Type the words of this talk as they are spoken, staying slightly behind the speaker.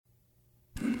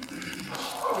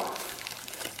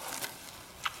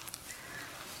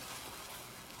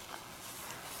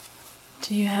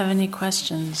Do you have any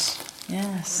questions?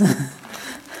 Yes.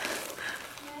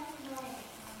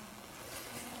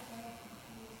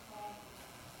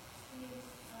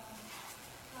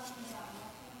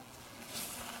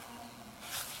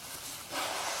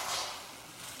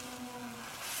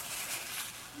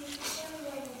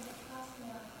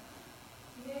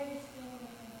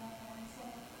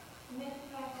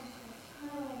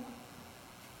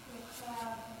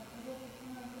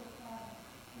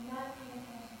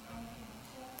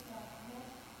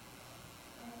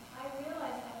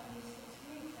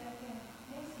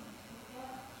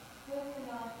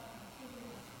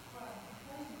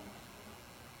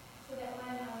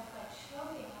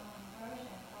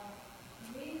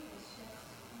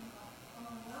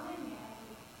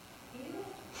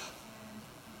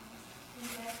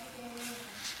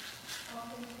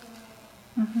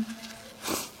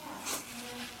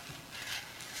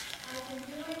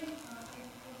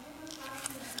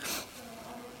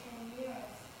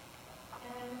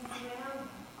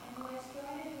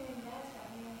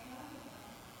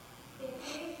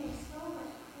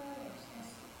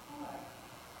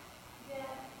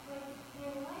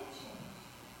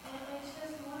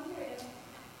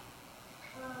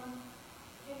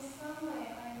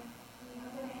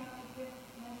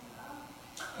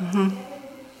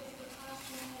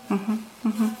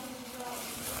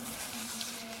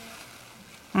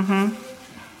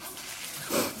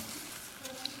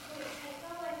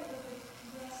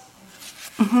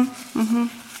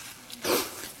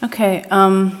 Okay.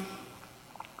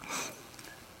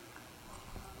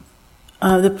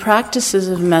 The practices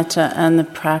of metta and the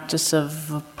practice of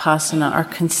vipassana are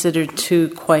considered two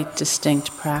quite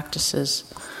distinct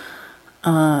practices,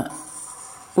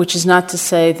 which is not to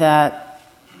say that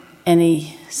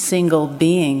any single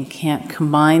being can't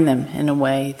combine them in a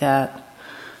way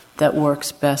that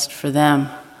works best for them.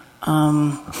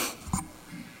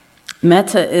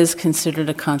 Metta is considered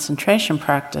a concentration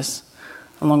practice,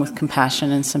 along with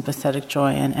compassion and sympathetic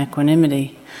joy and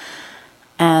equanimity.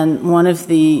 And one of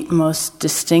the most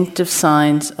distinctive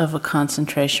signs of a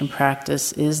concentration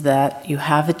practice is that you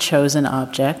have a chosen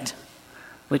object,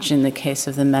 which in the case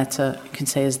of the metta, you can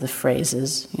say is the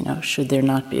phrases, should there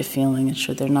not be a feeling and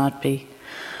should there not be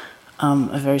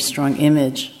a very strong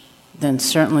image, then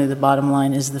certainly the bottom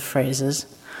line is the phrases.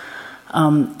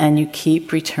 And you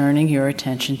keep returning your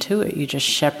attention to it. You just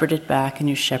shepherd it back and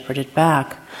you shepherd it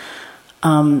back.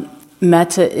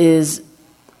 Metta is,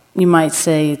 you might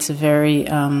say, it's a very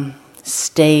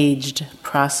staged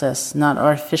process, not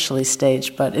artificially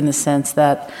staged, but in the sense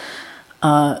that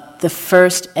the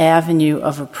first avenue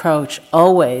of approach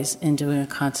always in doing a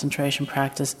concentration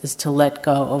practice is to let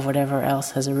go of whatever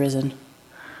else has arisen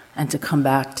and to come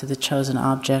back to the chosen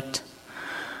object.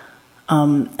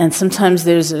 And sometimes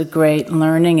there's a great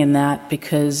learning in that,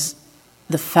 because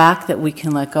the fact that we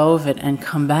can let go of it and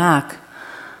come back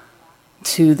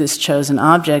to this chosen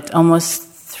object almost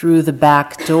through the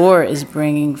back door is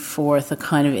bringing forth a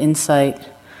kind of insight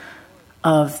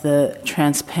of the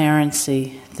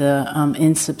transparency, the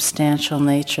insubstantial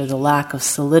nature, the lack of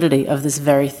solidity of this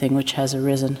very thing which has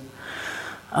arisen.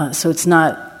 So it's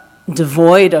not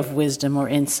devoid of wisdom or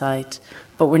insight,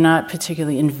 but we're not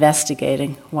particularly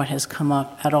investigating what has come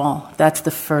up at all. That's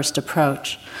the first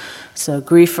approach. So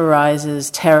grief arises,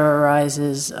 terror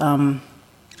arises,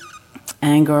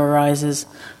 anger arises.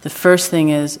 The first thing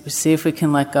is we see if we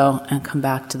can let go and come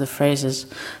back to the phrases.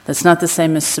 That's not the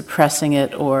same as suppressing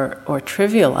it or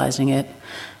trivializing it.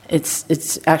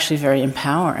 It's actually very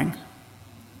empowering,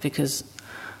 because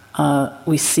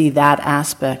we see that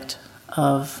aspect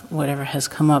of whatever has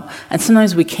come up. And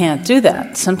sometimes we can't do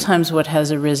that. Sometimes what has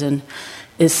arisen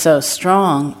is so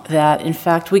strong that, in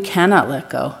fact, we cannot let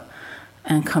go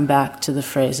and come back to the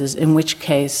phrases, in which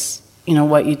case,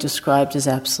 what you described is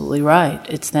absolutely right.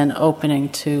 It's then opening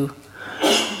to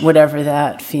whatever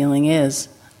that feeling is,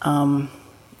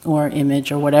 or image,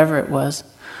 or whatever it was,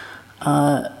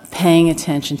 paying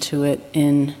attention to it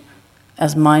in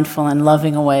as mindful and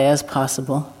loving a way as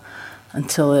possible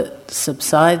until it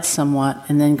subsides somewhat,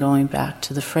 and then going back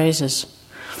to the phrases.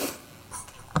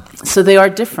 So they are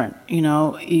different.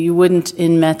 You wouldn't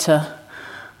in metta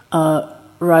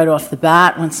right off the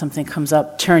bat, when something comes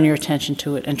up, turn your attention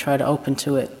to it and try to open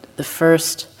to it. The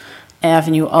first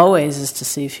avenue always is to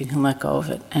see if you can let go of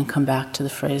it and come back to the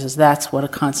phrases. That's what a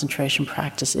concentration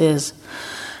practice is.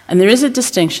 And there is a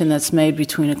distinction that's made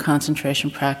between a concentration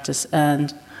practice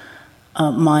and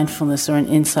mindfulness or an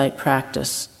insight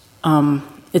practice.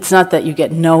 It's not that you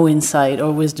get no insight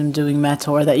or wisdom doing metta,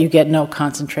 or that you get no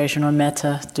concentration or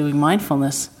metta doing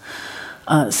mindfulness.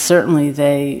 Certainly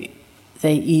they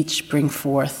each bring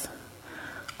forth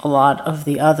a lot of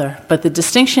the other. But the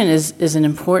distinction is an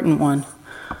important one,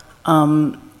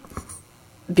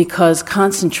 because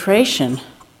concentration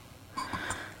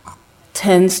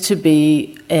tends to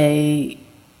be a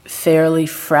fairly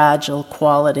fragile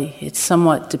quality. It's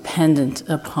somewhat dependent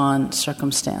upon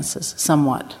circumstances,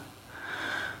 somewhat.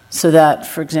 So that,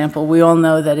 for example, we all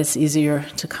know that it's easier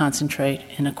to concentrate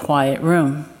in a quiet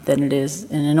room than it is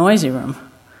in a noisy room.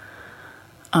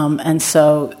 And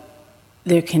so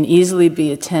there can easily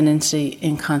be a tendency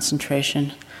in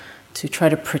concentration to try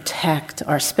to protect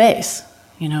our space,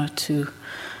 to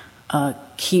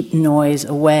keep noise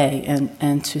away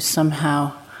and to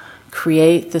somehow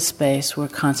create the space where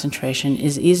concentration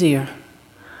is easier.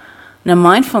 Now,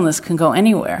 mindfulness can go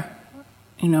anywhere.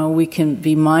 We can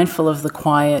be mindful of the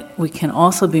quiet. We can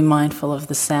also be mindful of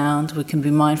the sound. We can be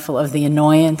mindful of the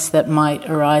annoyance that might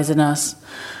arise in us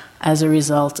as a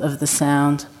result of the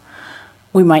sound.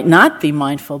 We might not be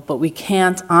mindful, but we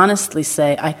can't honestly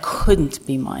say, I couldn't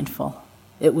be mindful.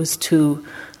 It was too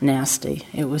nasty.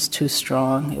 It was too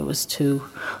strong. It was too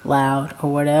loud,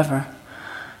 or whatever.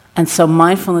 And so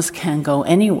mindfulness can go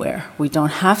anywhere. We don't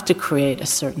have to create a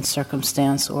certain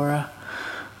circumstance or a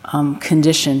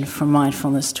condition for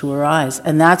mindfulness to arise.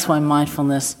 And that's why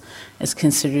mindfulness is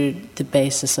considered the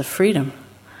basis of freedom.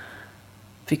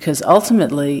 Because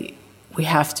ultimately, we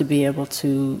have to be able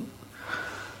to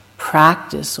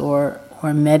practice or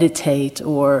meditate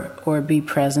or be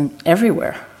present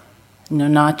everywhere.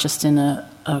 Not just in a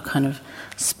kind of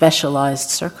specialized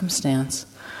circumstance.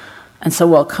 And so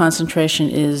while concentration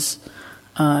is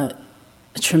a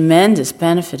tremendous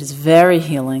benefit, it's very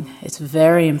healing, it's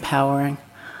very empowering,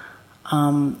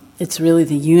 it's really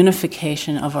the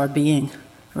unification of our being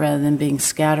rather than being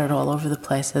scattered all over the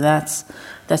place. So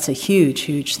that's a huge,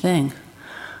 huge thing.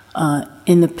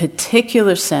 In the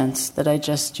particular sense that I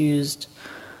just used,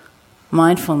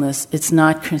 mindfulness, it's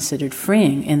not considered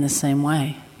freeing in the same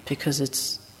way because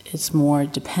it's more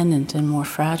dependent and more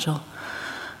fragile.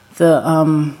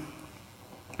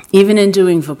 Even in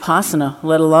doing vipassana,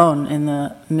 let alone in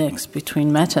the mix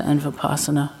between metta and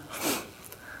vipassana,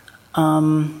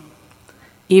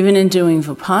 even in doing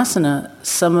vipassana,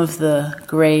 some of the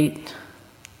great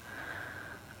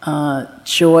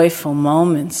joyful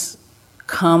moments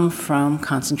come from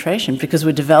concentration because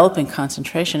we're developing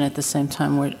concentration at the same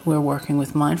time we're working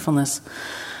with mindfulness.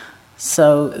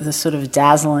 So the sort of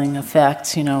dazzling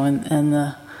effects, and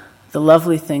the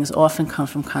lovely things often come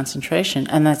from concentration,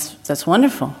 and that's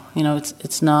wonderful.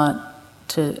 It's not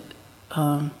to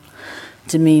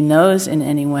demean those in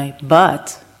any way,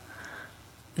 but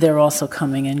they're also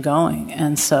coming and going.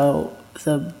 And so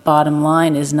the bottom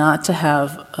line is not to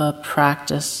have a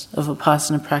practice, a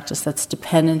vipassana practice, that's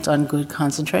dependent on good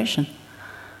concentration,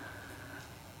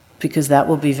 because that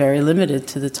will be very limited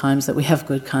to the times that we have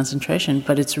good concentration.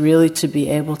 But it's really to be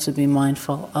able to be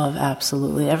mindful of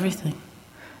absolutely everything.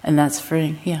 And that's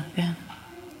freeing. Yeah, yeah.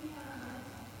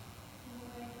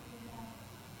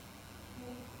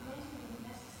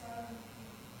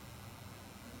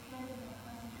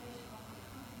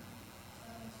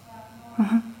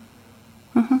 Mm-hmm.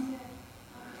 Mm-hmm.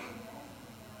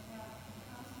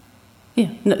 Yeah,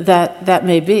 no, that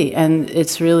may be, and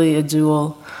it's really a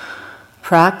dual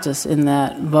practice in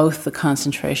that both the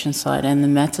concentration side and the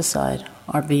metta side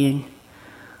are being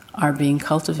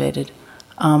cultivated.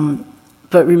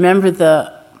 But remember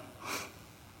the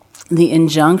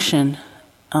injunction,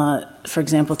 for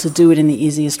example, to do it in the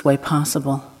easiest way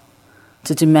possible,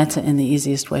 to do metta in the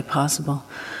easiest way possible.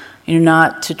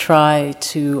 Not to try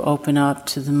to open up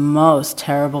to the most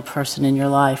terrible person in your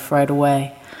life right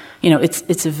away.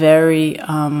 It's a very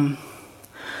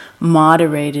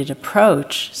moderated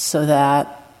approach so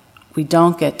that we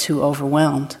don't get too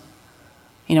overwhelmed.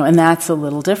 And that's a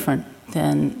little different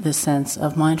than the sense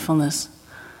of mindfulness,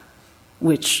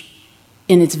 which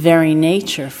in its very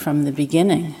nature from the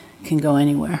beginning can go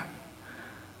anywhere.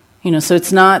 So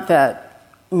it's not that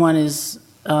one is,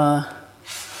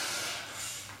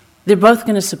 they're both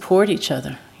going to support each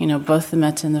other. Both the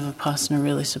metta and the vipassana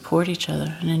really support each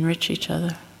other and enrich each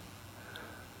other.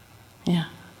 Yeah.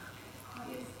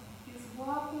 Is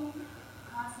walking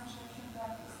concentration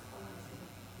practice or is it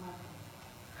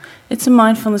mindfulness? It's a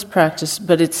mindfulness practice,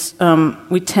 but it's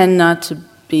we tend to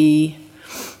be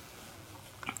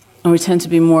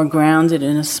more grounded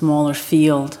in a smaller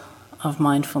field of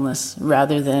mindfulness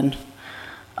rather than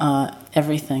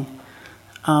everything.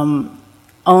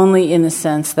 Only in the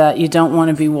sense that you don't want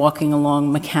to be walking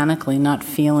along mechanically, not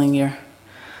feeling your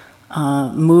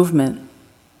movement,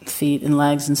 feet and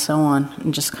legs and so on,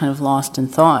 and just kind of lost in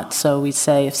thought. So we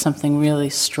say if something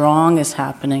really strong is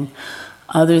happening,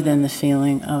 other than the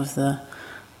feeling of the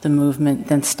the movement,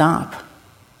 then stop.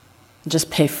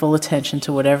 Just pay full attention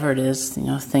to whatever it is,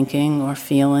 thinking or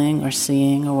feeling or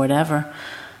seeing or whatever,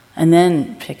 and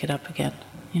then pick it up again,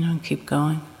 and keep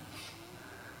going.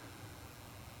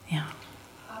 Yeah.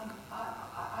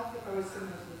 I feel very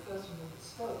similar to the first one when you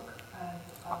spoke, and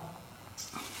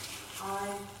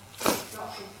I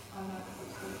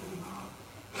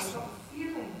got the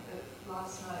feeling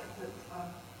last night that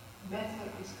metta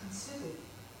is considered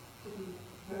to be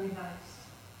very nice,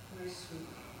 very sweet,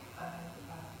 and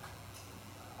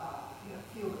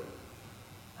feel good.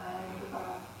 And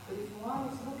but if one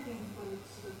is looking for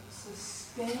sort of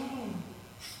sustained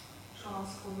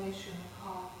transformation of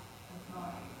heart and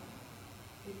mind,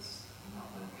 it's not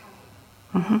going to cut it.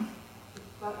 Mm-hmm.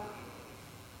 But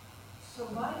so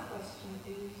my question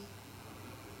is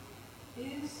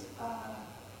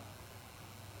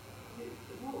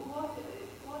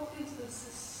what is the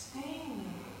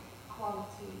sustaining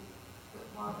quality that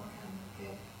one can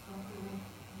get from doing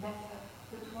metta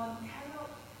that one cannot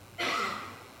get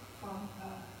from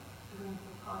doing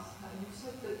vipassana? And you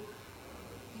said that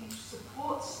each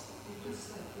supports, you just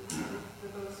said that they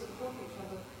both support each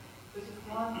other, but if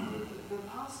one did the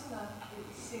vipassana, it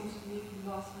seems to me from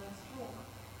last night's talk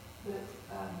that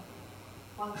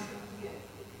one's going to get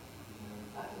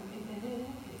that in any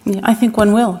case. Yeah, I think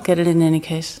one will get it in any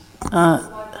case.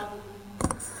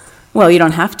 Well, you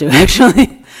don't have to,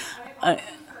 actually. I too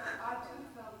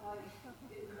felt like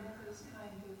it meant as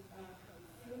kind of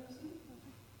flimsy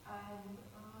and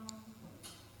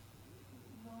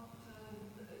not.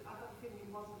 I got the feeling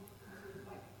it wasn't considered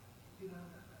like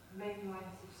mainline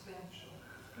substantial.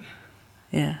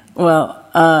 Yeah. Well,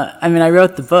 I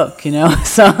wrote the book,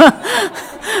 so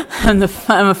I'm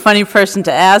a funny person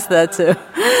to ask that to.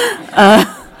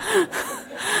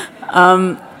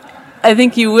 I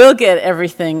think you will get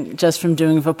everything just from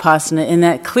doing vipassana, in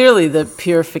that clearly the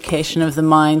purification of the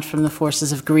mind from the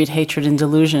forces of greed, hatred, and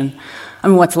delusion.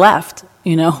 What's left,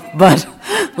 but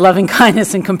loving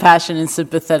kindness and compassion and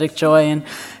sympathetic joy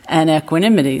and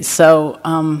equanimity. So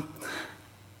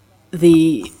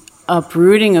the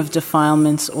uprooting of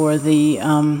defilements or the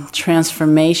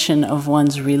transformation of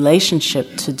one's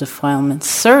relationship to defilements,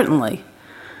 certainly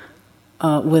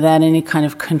without any kind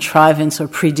of contrivance or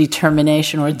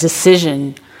predetermination or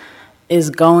decision,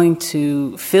 is going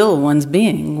to fill one's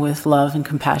being with love and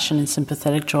compassion and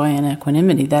sympathetic joy and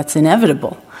equanimity. That's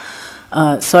inevitable.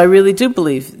 So I really do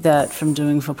believe that from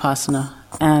doing vipassana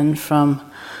and from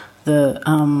the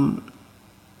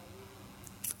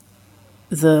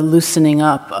loosening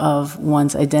up of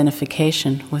one's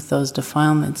identification with those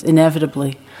defilements,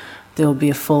 inevitably there will be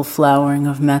a full flowering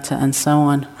of metta and so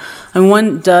on. And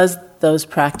one does those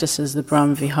practices, the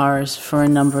Brahma Viharas, for a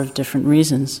number of different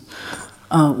reasons.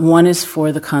 One is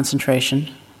for the concentration,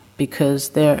 because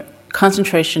their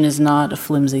concentration is not a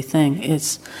flimsy thing.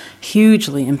 It's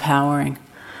hugely empowering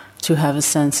to have a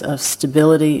sense of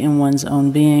stability in one's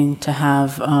own being, to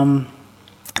have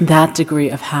that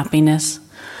degree of happiness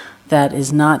that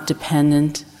is not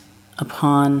dependent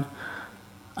upon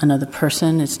another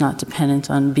person, it's not dependent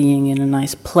on being in a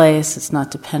nice place, it's not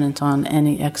dependent on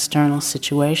any external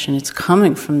situation. It's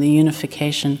coming from the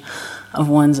unification of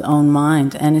one's own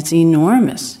mind, and it's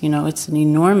enormous. It's an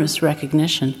enormous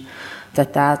recognition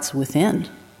that that's within.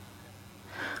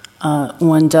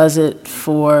 One does it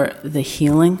for the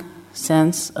healing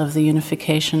sense of the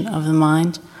unification of the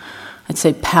mind. I'd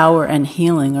say power and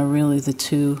healing are really the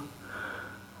two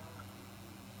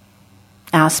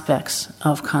aspects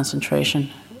of concentration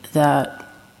that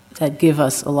give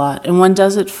us a lot. And one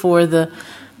does it for the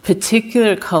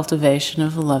particular cultivation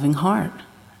of a loving heart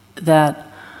that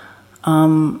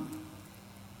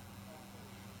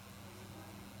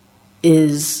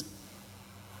is,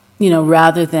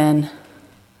 rather than,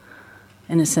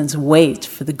 in a sense, wait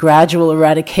for the gradual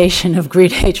eradication of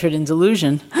greed, hatred, and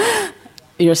delusion,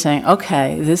 you're saying,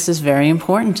 okay, this is very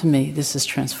important to me. This is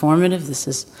transformative. This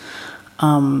is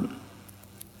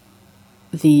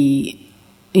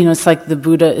it's like the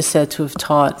Buddha is said to have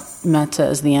taught metta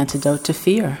as the antidote to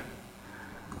fear.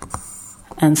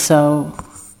 And so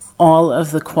all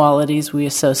of the qualities we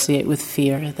associate with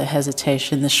fear, the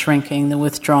hesitation, the shrinking, the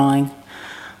withdrawing,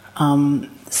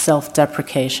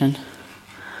 self-deprecation,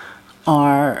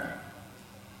 are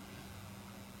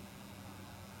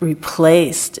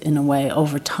replaced in a way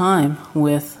over time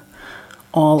with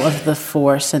all of the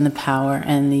force and the power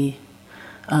and the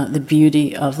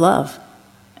beauty of love.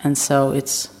 And so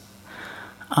it's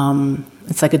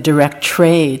like a direct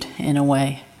trade, in a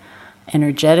way,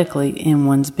 energetically in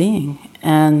one's being.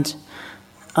 And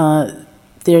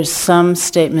there's some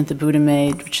statement the Buddha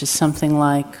made, which is something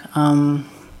like,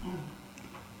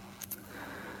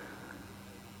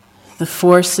 the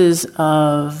forces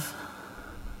of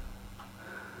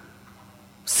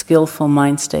skillful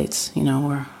mind states,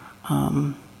 or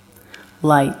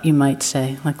light, you might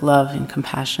say, like love and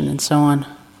compassion and so on,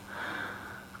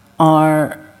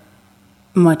 are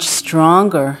much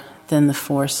stronger than the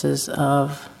forces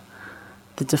of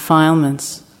the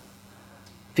defilements,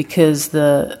 because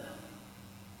the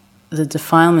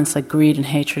defilements like greed and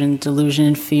hatred and delusion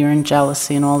and fear and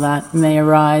jealousy and all that may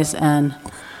arise and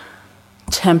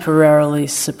temporarily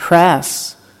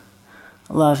suppress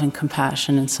love and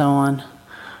compassion and so on,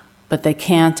 but they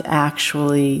can't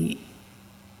actually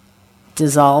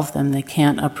dissolve them, they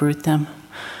can't uproot them.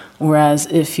 Whereas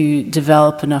if you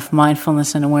develop enough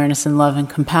mindfulness and awareness and love and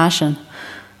compassion,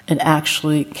 it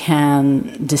actually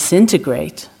can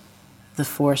disintegrate the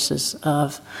forces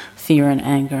of fear and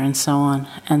anger and so on.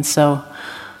 And so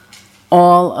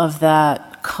all of that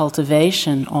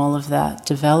cultivation, all of that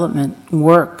development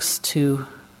works to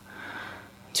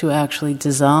actually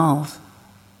dissolve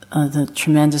the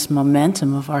tremendous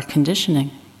momentum of our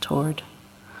conditioning toward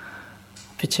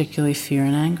particularly fear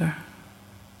and anger.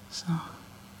 So,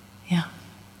 yeah.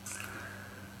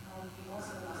 You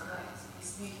also last night was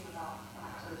speaking about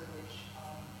factors which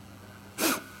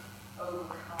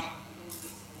overcome the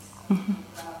insistency,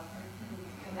 about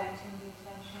connecting the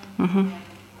attention and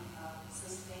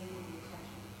sustaining the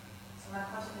attention. So my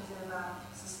question is about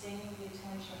sustaining the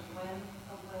attention when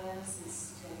awareness is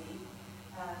steady,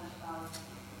 and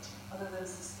other than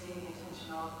sustaining attention,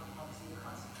 obviously the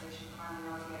concentration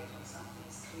primarily on something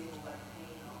stable like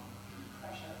pain or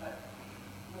pressure, but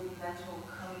with mental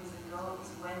comings and goes,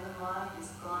 when the mind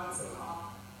is glancing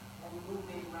off and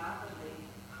moving rapidly,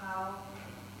 how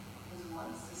does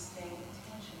one sustain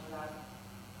attention without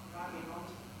grabbing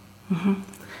onto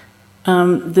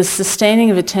it? The sustaining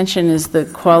of attention is the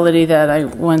quality that I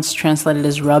once translated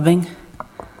as rubbing.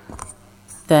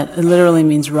 That it literally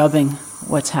means rubbing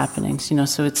what's happening.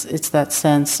 So it's that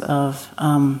sense of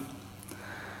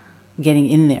getting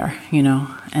in there,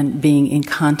 and being in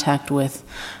contact with,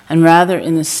 and rather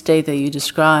in the state that you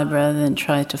describe, rather than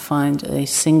try to find a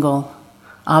single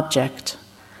object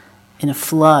in a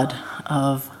flood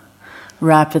of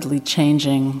rapidly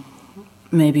changing,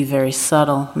 maybe very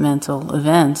subtle mental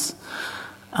events,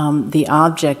 the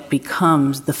object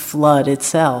becomes the flood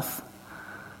itself.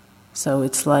 So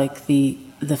it's like the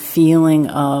feeling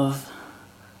of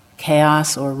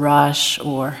chaos or rush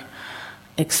or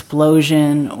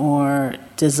explosion or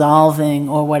dissolving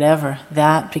or whatever,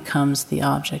 that becomes the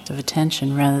object of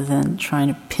attention rather than trying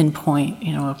to pinpoint,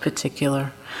 a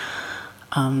particular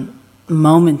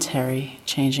momentary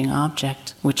changing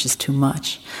object, which is too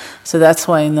much. So that's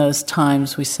why in those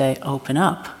times we say open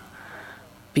up,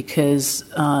 because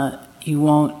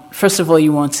first of all,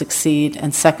 you won't succeed,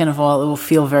 and second of all, it will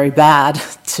feel very bad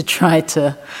to try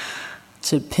to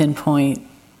pinpoint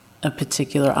a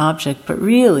particular object, but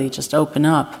really just open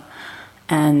up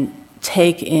and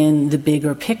take in the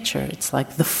bigger picture. It's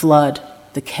like the flood,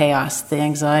 the chaos, the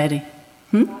anxiety.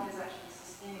 God is actually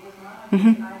sustaining with mind. The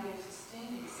idea of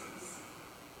sustaining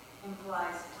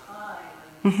implies time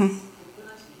and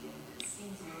stability, and it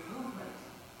seems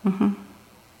movement.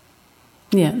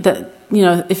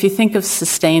 Yeah, if you think of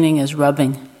sustaining as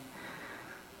rubbing,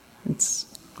 it's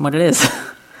what it is.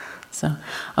 So,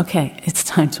 okay, it's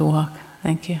time to walk.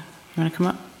 Thank you. You want to come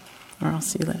up? Or I'll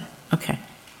see you later. Okay.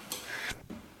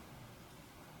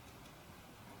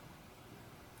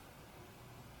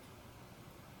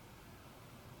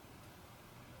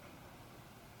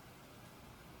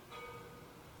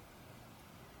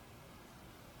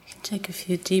 You can take a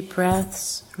few deep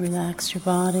breaths, relax your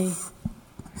body.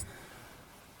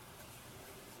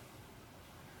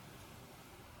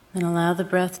 And allow the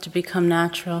breath to become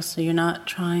natural, so you're not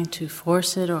trying to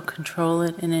force it or control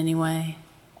it in any way.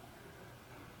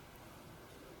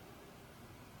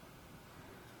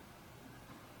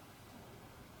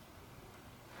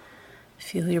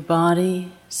 Feel your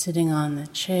body sitting on the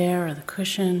chair or the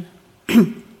cushion.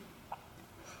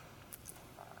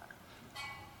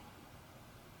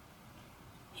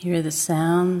 Hear the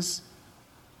sounds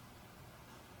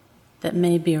that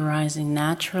may be arising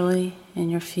naturally in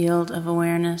your field of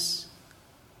awareness.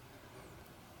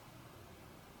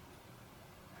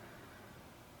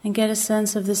 And get a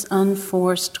sense of this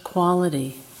unforced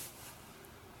quality.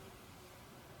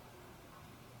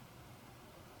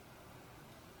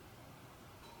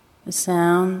 The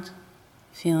sound,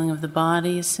 feeling of the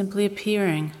body is simply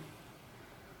appearing.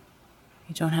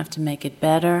 You don't have to make it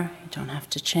better, you don't have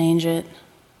to change it.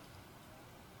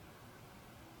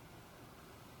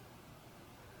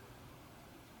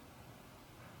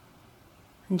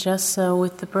 And just so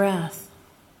with the breath.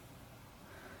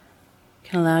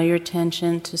 Allow your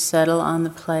attention to settle on the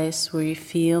place where you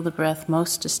feel the breath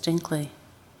most distinctly.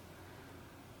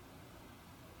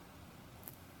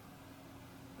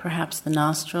 Perhaps the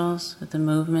nostrils with the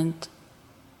movement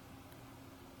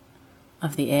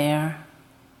of the air,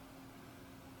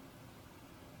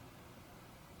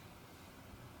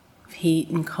 of heat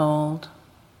and cold,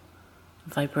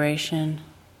 vibration,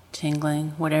 tingling,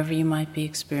 whatever you might be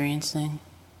experiencing.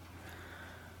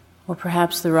 Or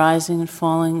perhaps the rising and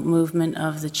falling movement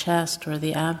of the chest or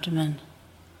the abdomen,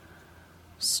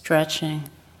 stretching,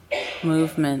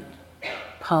 movement,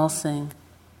 pulsing,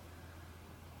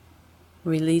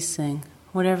 releasing,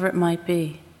 whatever it might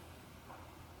be.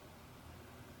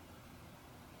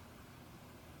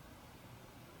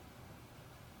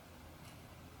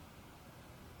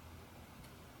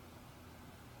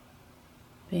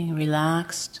 Being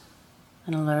relaxed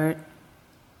and alert.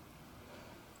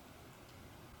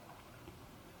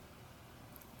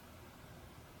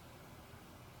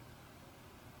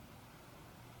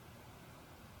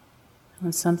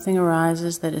 When something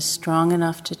arises that is strong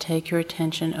enough to take your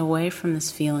attention away from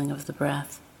this feeling of the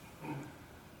breath,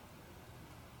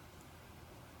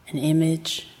 an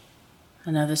image,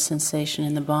 another sensation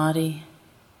in the body,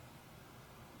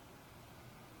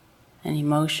 an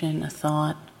emotion, a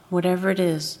thought, whatever it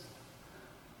is,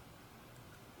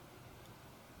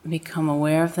 become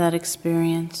aware of that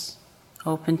experience,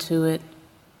 open to it,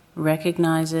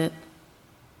 recognize it.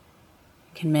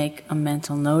 You can make a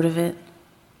mental note of it.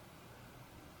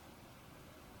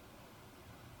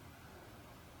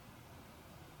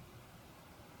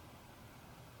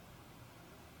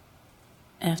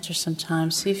 After some time,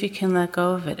 see if you can let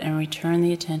go of it and return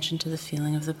the attention to the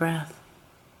feeling of the breath.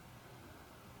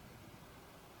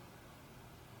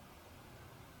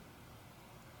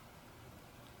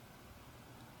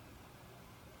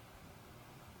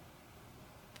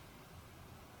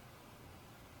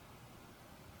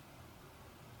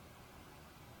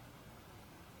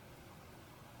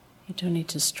 You don't need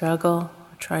to struggle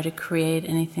or try to create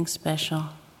anything special.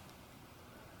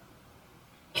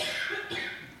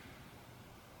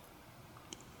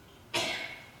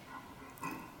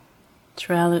 It's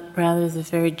rather the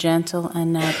very gentle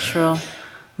and natural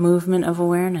movement of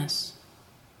awareness.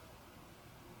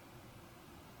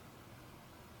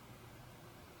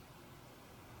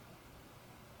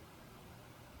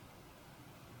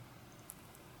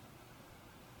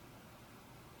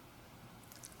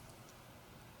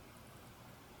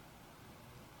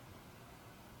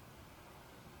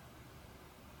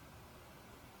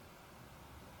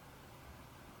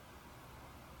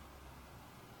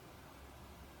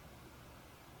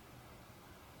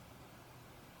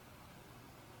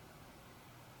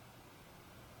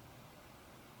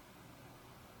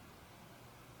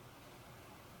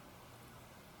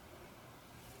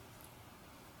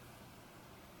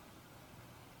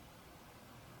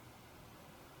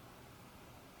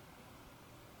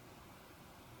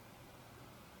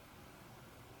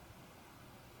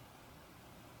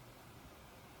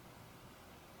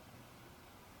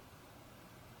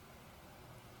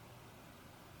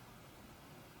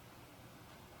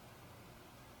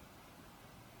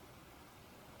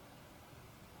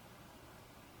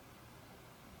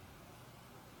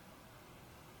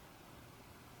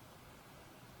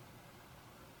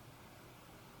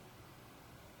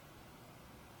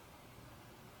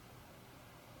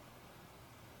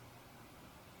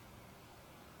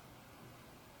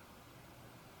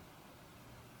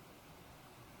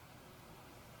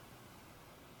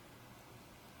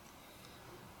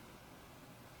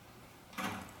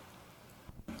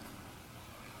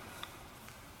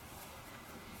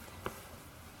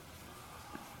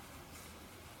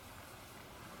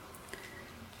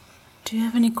 Do you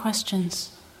have any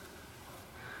questions?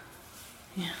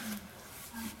 Yeah.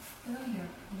 Earlier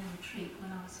in a retreat,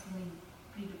 when I was feeling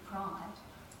pretty deprived,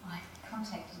 I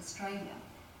contacted Australia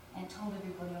and told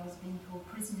everybody I was being called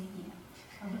prisoner here,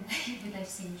 and would they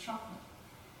send chocolate?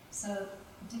 So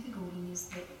the difficulty is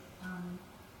that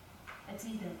it's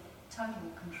either total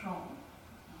control,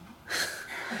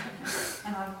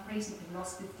 and I've recently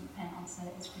lost 50 pounds, so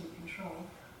that's pretty control,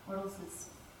 or else it's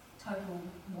total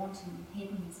wanton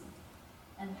hedonism.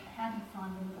 And how do you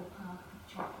find the middle path with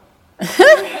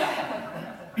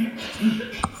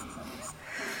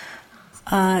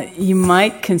chocolate? You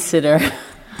might consider,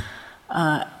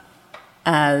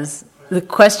 as the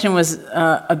question was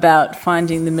about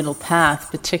finding the middle path,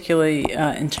 particularly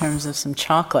in terms of some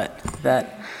chocolate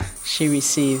that she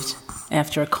received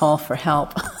after a call for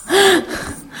help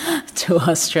to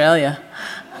Australia.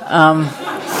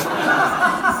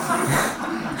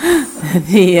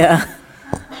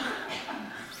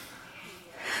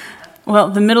 Well,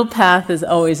 the middle path is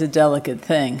always a delicate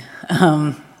thing.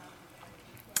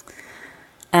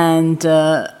 And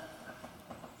a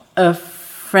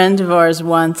friend of ours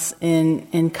once,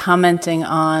 in commenting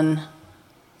on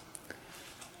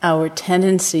our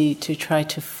tendency to try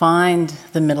to find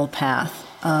the middle path,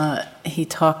 he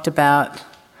talked about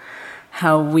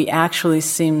how we actually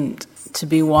seemed to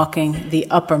be walking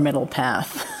the upper middle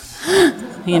path.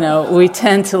 We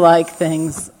tend to like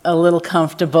things a little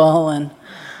comfortable and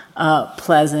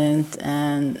pleasant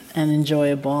and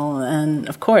enjoyable, and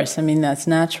of course, that's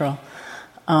natural.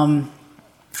 I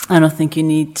don't think you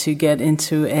need to get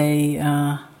into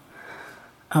a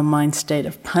mind state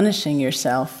of punishing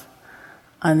yourself.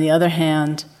 On the other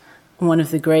hand, one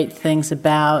of the great things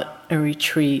about a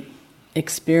retreat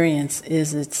experience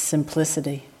is its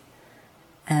simplicity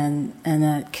and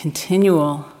that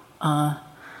continual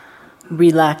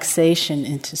relaxation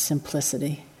into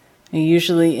simplicity. And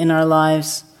usually in our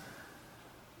lives,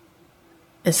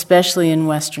 especially in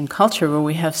Western culture where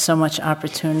we have so much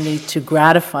opportunity to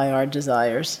gratify our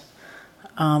desires,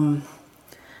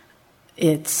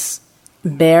 it's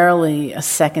barely a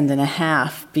second and a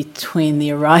half between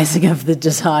the arising of the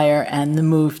desire and the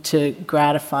move to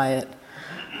gratify it,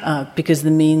 because the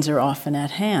means are often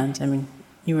at hand.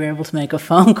 You were able to make a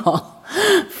phone call,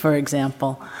 for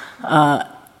example.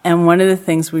 And one of the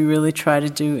things we really try to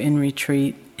do in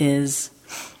retreat is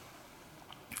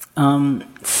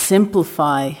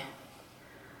simplify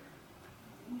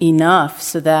enough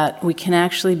so that we can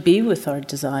actually be with our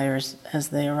desires as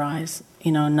they arise.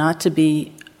 Not to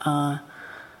be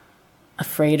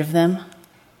afraid of them,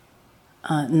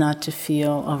 not to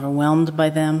feel overwhelmed by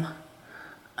them,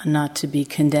 not to be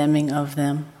condemning of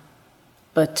them,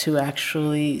 but to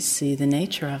actually see the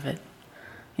nature of it.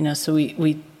 So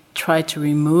we try to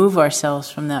remove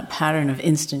ourselves from that pattern of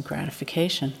instant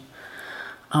gratification.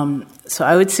 So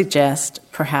I would suggest,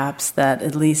 perhaps, that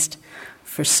at least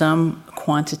for some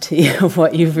quantity of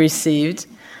what you've received,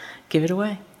 give it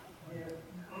away.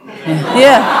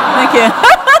 Yeah, thank you.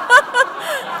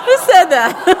 Who said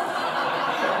that?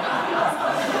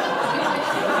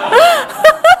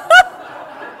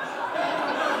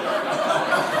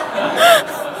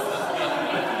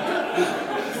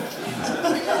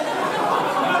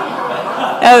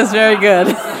 That was very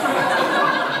good.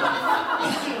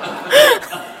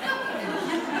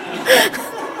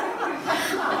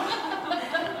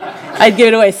 I'd give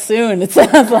it away soon, it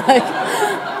sounds like.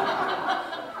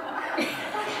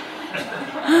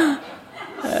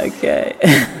 Okay.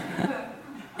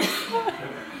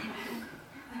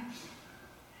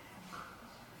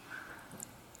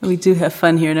 We do have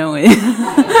fun here, don't we?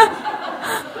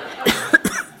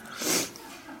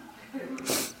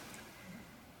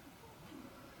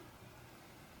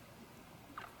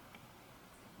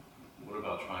 What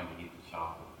about trying to eat the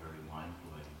chocolate very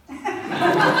mindfully?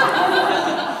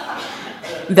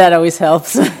 That always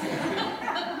helps. Is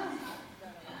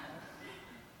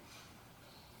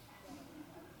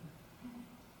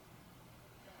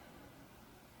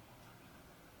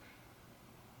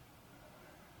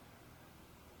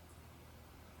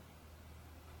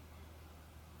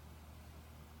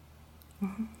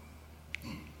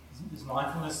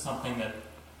mindfulness something that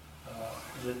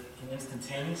is it an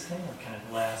instantaneous thing, or can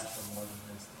it last for more than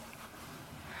an instant?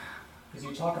 Because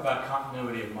you talk about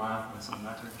continuity of mindfulness, I'm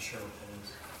not really sure what that is.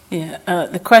 Yeah,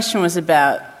 the question was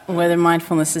about whether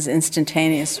mindfulness is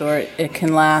instantaneous or it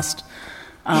can last,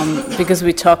 because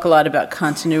we talk a lot about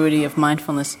continuity of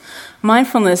mindfulness.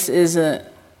 Mindfulness is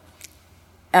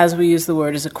as we use the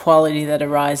word, is a quality that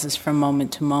arises from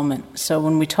moment to moment. So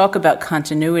when we talk about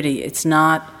continuity, it's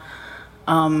not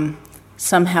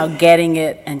somehow getting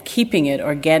it and keeping it,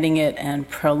 or getting it and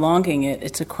prolonging it.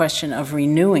 It's a question of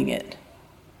renewing it.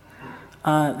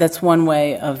 That's one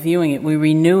way of viewing it. We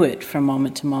renew it from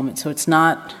moment to moment. So it's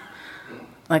not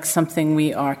like something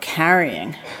we are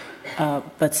carrying,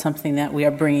 but something that we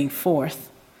are bringing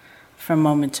forth from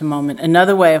moment to moment.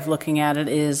 Another way of looking at it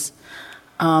is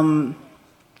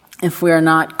if we are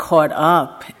not caught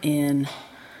up in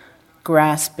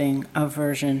grasping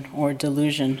aversion or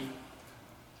delusion,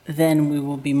 then we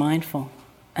will be mindful.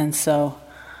 And so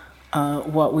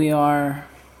what we are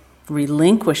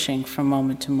relinquishing from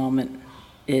moment to moment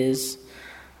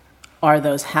are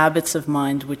those habits of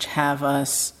mind which have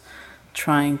us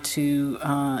trying to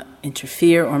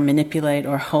interfere or manipulate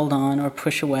or hold on or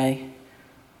push away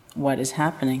what is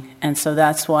happening. And so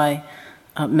that's why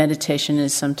meditation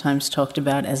is sometimes talked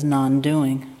about as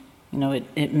non-doing.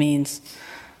 It means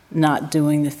not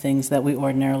doing the things that we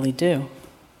ordinarily do.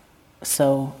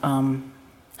 So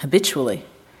habitually,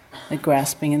 the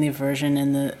grasping and the aversion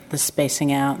and the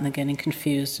spacing out and the getting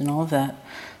confused and all of that.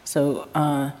 So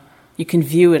you can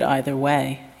view it either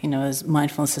way, as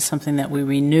mindfulness is something that we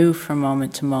renew from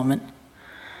moment to moment,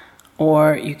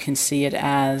 or you can see it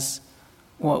as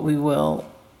what we will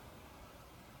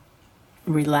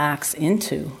relax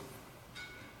into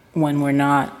when we're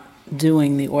not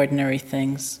doing the ordinary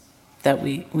things that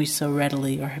we so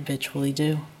readily or habitually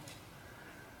do.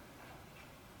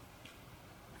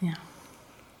 Yeah.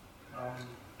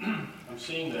 I'm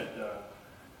seeing that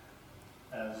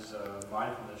as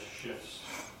mindfulness shifts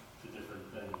to different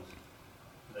things,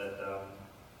 that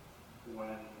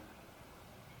when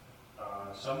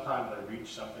sometimes I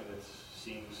reach something that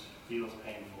feels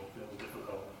painful, feels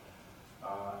difficult,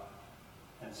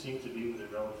 and seem to be with it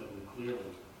relatively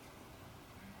clearly,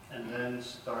 and then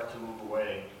start to move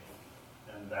away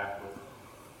and back with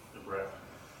the breath,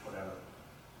 whatever,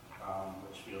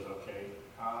 which feels okay.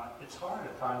 It's hard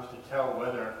at times to tell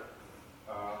whether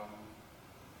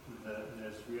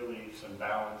there's really some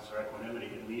balance or equanimity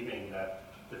in leaving that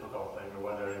difficult thing, or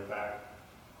whether in fact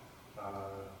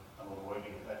I'm avoiding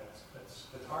it.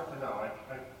 It's hard to know.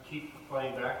 I keep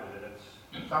playing back with it.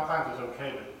 Sometimes it's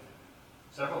okay, but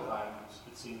several times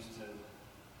it seems to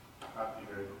not be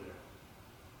very clear.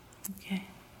 Okay.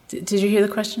 Did you hear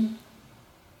the question?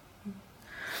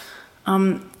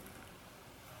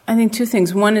 I think two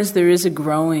things. One is there is a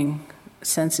growing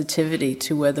sensitivity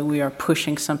to whether we are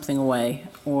pushing something away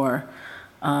or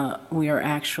we are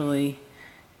actually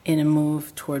in a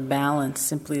move toward balance,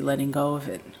 simply letting go of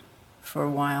it for a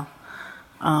while.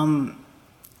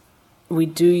 We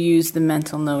do use the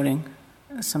mental noting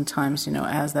sometimes,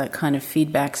 as that kind of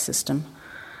feedback system.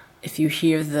 If you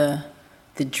hear the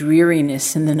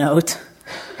dreariness in the note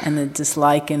and the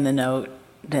dislike in the note,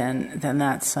 then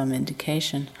that's some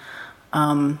indication.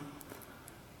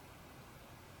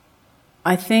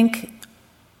 I think,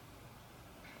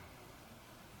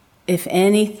 if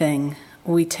anything,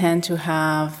 we tend to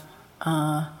have,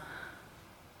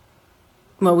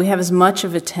 we have as much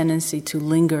of a tendency to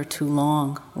linger too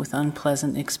long with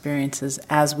unpleasant experiences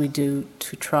as we do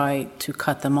to try to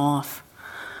cut them off.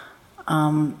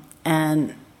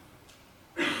 And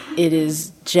it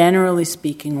is, generally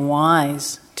speaking,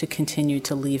 wise to continue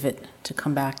to leave it, to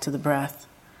come back to the breath,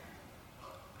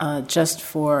 just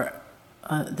for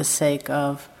the sake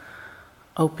of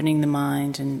opening the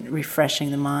mind and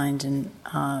refreshing the mind and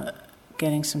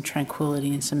getting some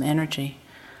tranquility and some energy.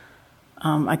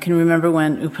 I can remember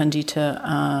when U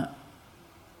Pandita,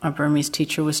 our Burmese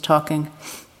teacher, was talking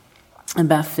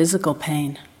about physical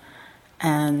pain,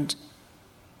 and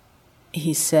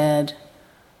he said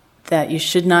that you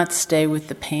should not stay with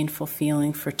the painful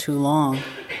feeling for too long,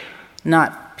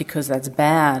 not because that's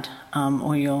bad,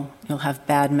 or you'll have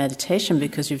bad meditation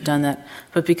because you've done that,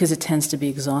 but because it tends to be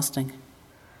exhausting.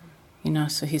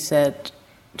 So he said,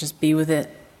 just be with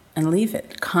it and leave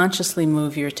it. Consciously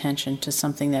move your attention to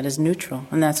something that is neutral,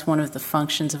 and that's one of the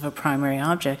functions of a primary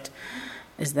object,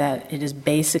 is that it is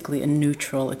basically a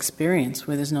neutral experience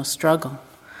where there's no struggle.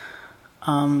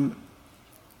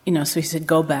 So he said,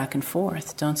 go back and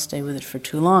forth. Don't stay with it for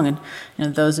too long.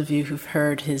 And those of you who've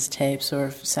heard his tapes or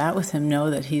have sat with him know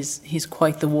that he's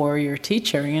quite the warrior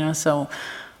teacher. So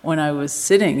when I was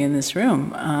sitting in this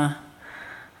room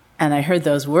and I heard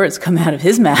those words come out of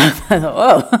his mouth, I thought,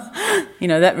 oh,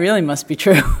 that really must be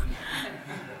true.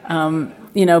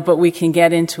 But we can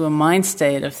get into a mind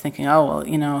state of thinking, oh,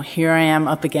 well, here I am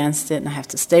up against it, and I have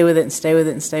to stay with it and stay with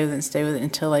it and stay with it and stay with it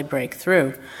until I break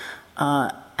through.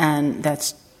 And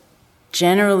that's,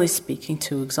 generally speaking,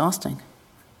 too exhausting.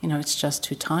 It's just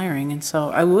too tiring. And so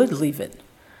I would leave it.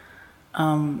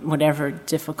 Whatever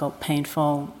difficult,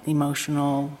 painful,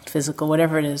 emotional, physical,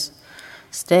 whatever it is,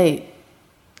 state,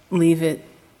 leave it,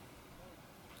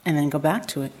 and then go back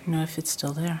to it, if it's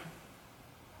still there.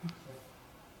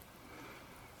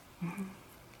 I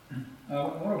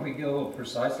wonder if we get a little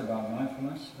precise about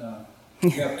mindfulness. You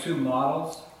have two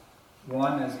models.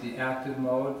 One is the active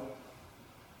mode,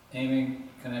 aiming,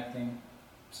 connecting,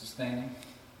 sustaining.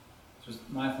 So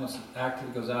mindfulness is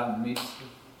active, goes out and meets.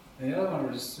 And the other one,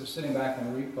 we're sitting back in a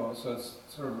repo, so it's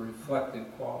sort of a reflective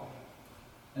quality.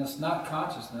 And it's not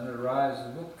consciousness, it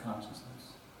arises with consciousness.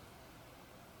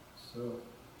 So,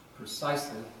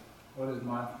 precisely, what is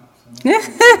mindfulness?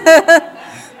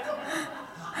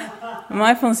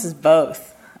 Mindfulness is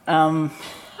both. I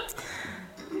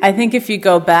think if you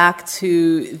go back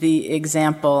to the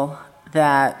example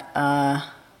that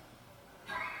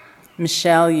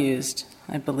Michelle used,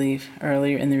 I believe,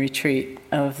 earlier in the retreat,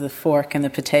 of the fork and the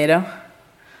potato,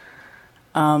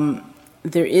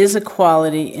 there is a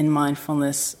quality in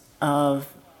mindfulness of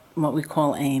what we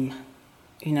call aim.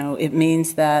 It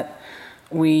means that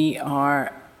we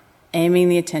are aiming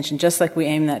the attention, just like we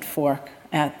aim that fork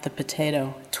at the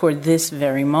potato, toward this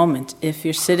very moment. If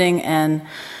you're sitting and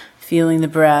feeling the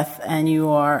breath and you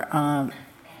are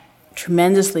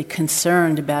tremendously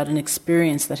concerned about an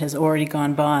experience that has already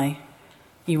gone by,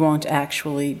 you won't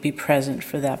actually be present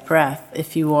for that breath.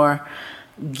 If you are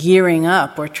gearing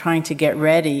up or trying to get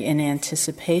ready in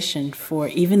anticipation for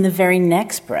even the very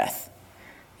next breath,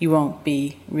 you won't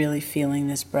be really feeling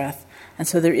this breath. And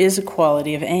so there is a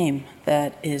quality of aim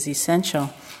that is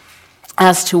essential.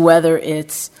 As to whether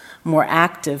it's more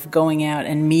active, going out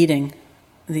and meeting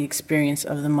the experience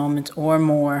of the moment, or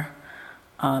more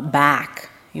back,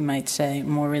 you might say,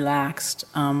 more relaxed,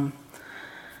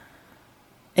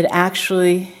 it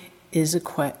actually is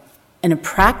in a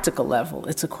practical level,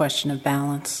 it's a question of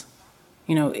balance.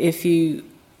 If you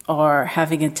are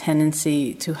having a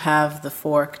tendency to have the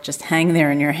fork just hang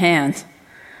there in your hand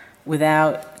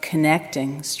without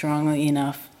connecting strongly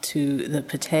enough to the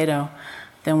potato,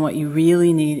 then what you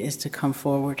really need is to come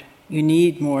forward. You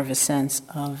need more of a sense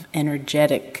of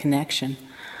energetic connection.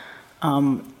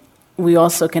 We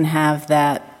also can have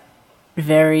that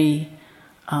very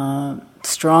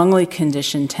strongly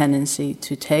conditioned tendency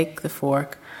to take the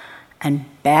fork and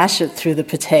bash it through the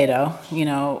potato,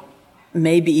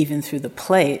 maybe even through the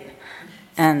plate,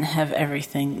 and have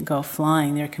everything go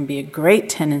flying. There can be a great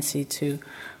tendency to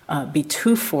be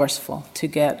too forceful, to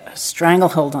get a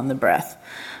stranglehold on the breath,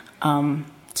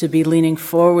 to be leaning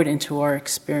forward into our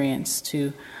experience,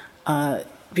 to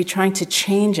be trying to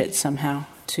change it somehow.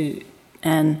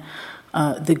 And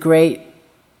the great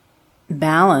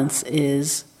balance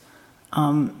is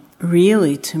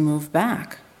really to move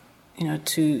back,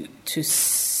 to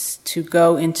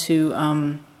go into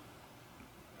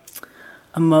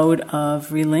a mode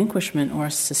of relinquishment or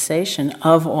cessation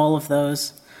of all of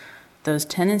those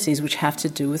tendencies, which have to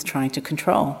do with trying to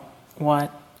control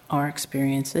what our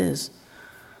experience is.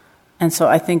 And so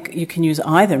I think you can use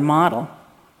either model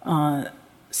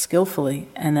skillfully,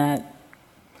 and that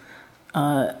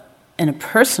in a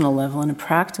personal level, in a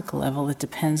practical level, it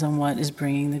depends on what is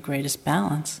bringing the greatest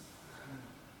balance.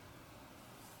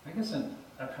 I guess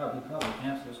I probably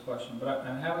answer this question, but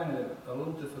I'm having a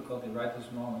little difficulty right this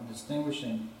moment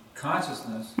distinguishing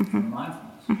consciousness from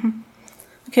mindfulness. Mm-hmm.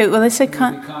 Okay, well, they say be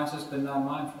conscious but not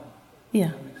mindful. Yeah.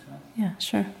 Does that make sense? Yeah,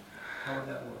 sure. How would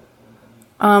that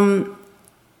work?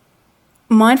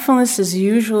 Mindfulness is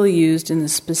usually used in the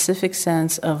specific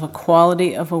sense of a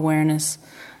quality of awareness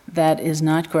that is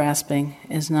not grasping,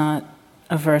 is not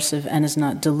aversive, and is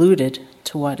not deluded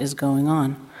to what is going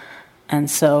on. And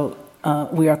so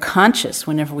we are conscious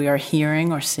whenever we are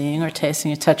hearing or seeing or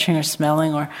tasting or touching or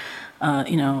smelling or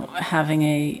having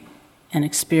an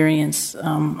experience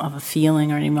of a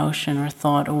feeling or an emotion or a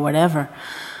thought or whatever.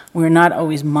 We're not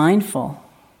always mindful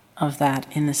of that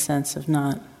in the sense of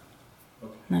not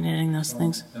hitting those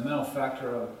things. The mental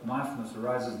factor of mindfulness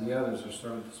arises, the others are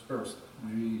sort of dispersed.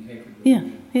 Greed, hatred,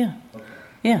 Yeah. Okay.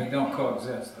 Yeah. They don't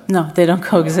coexist. Then. No, they don't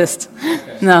coexist.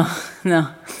 Okay. No.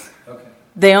 Okay.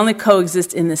 They only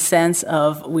coexist in the sense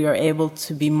of we are able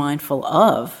to be mindful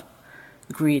of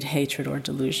greed, hatred, or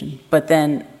delusion. But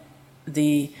then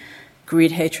the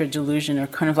greed, hatred, delusion are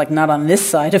kind of like not on this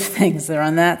side of things, they're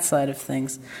on that side of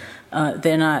things.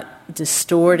 They're not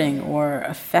distorting or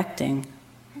affecting,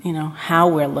 how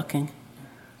we're looking.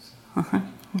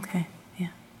 Okay, yeah.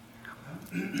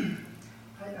 I've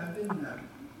been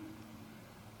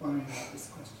wondering about this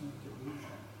question of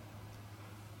delusion.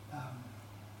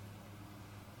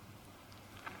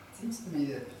 It seems to me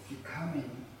that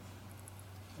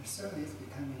there certainly is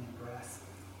becoming aggressive.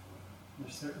 There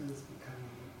certainly is becoming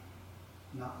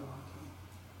not wanting.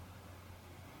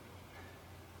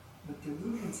 But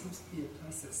delusion seems to be a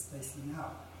place of spacing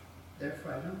out.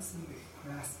 Therefore, I don't see the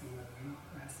grasping or the not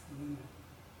grasping in it.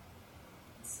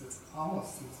 So it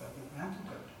almost seems like an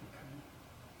antidote to becoming.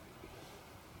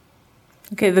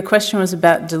 Okay, the question was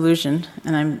about delusion,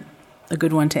 and I'm a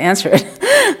good one to answer it.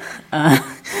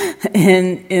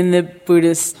 In the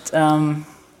Buddhist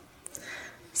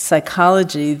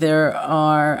psychology, there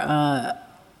are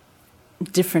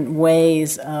different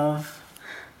ways of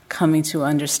coming to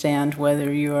understand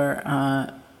whether you're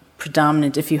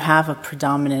predominant, if you have a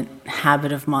predominant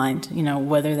habit of mind,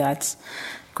 whether that's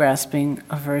grasping,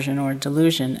 aversion, or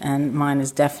delusion, and mine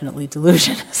is definitely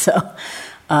delusion. So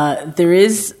there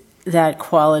is that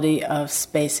quality of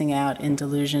spacing out in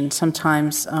delusion.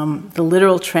 Sometimes the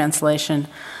literal translation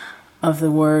of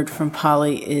the word from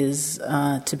Pali is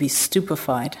to be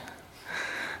stupefied.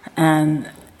 And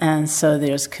so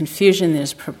there's confusion,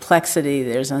 there's perplexity,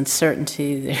 there's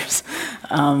uncertainty, there's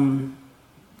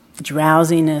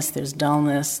drowsiness, there's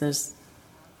dullness, there's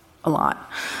a lot.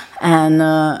 And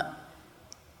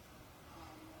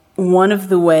one of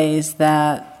the ways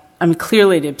that,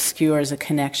 clearly it obscures a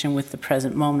connection with the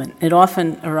present moment. It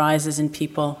often arises in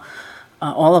people,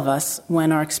 all of us,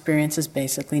 when our experience is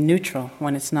basically neutral,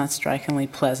 when it's not strikingly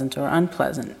pleasant or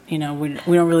unpleasant. We don't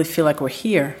really feel like we're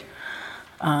here.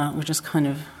 We're just kind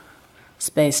of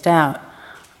spaced out.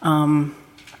 One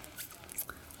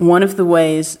of the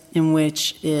ways in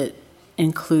which it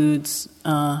includes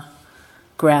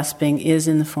grasping is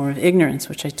in the form of ignorance,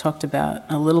 which I talked about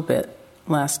a little bit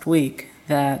last week,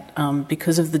 that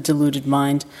because of the deluded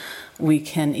mind, we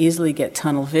can easily get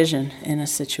tunnel vision in a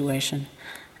situation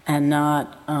and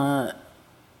not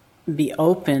be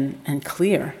open and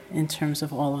clear in terms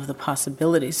of all of the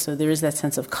possibilities. So there is that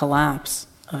sense of collapse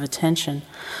of attention.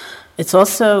 It's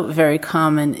also very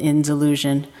common in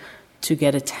delusion to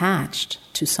get attached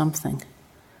to something,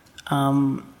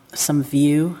 some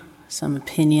view, some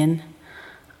opinion,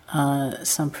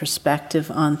 some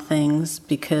perspective on things,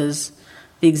 because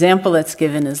the example that's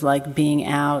given is like being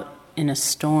out in a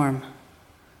storm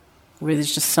where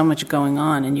there's just so much going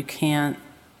on and you can't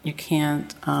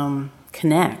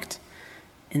connect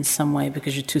in some way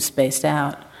because you're too spaced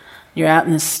out. You're out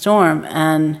in the storm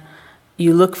and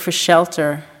you look for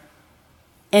shelter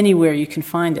anywhere you can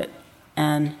find it.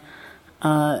 And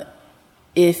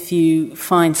if you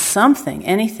find something,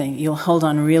 anything, you'll hold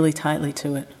on really tightly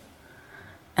to it.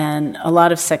 And a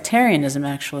lot of sectarianism,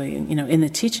 actually, in the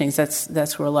teachings,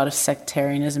 that's where a lot of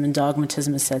sectarianism and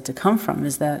dogmatism is said to come from,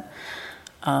 is that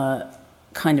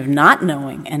kind of not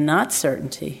knowing and not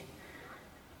certainty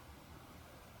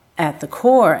at the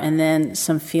core, and then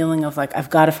some feeling of like, I've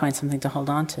got to find something to hold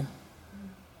on to.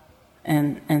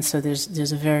 And so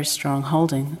there's a very strong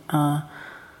holding.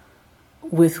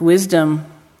 With wisdom,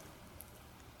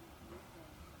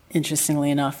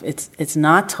 interestingly enough, it's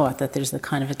not taught that there's the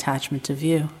kind of attachment to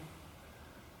view,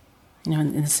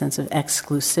 in the sense of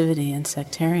exclusivity and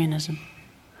sectarianism.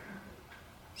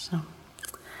 So,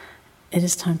 it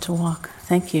is time to walk.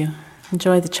 Thank you.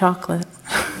 Enjoy the chocolate.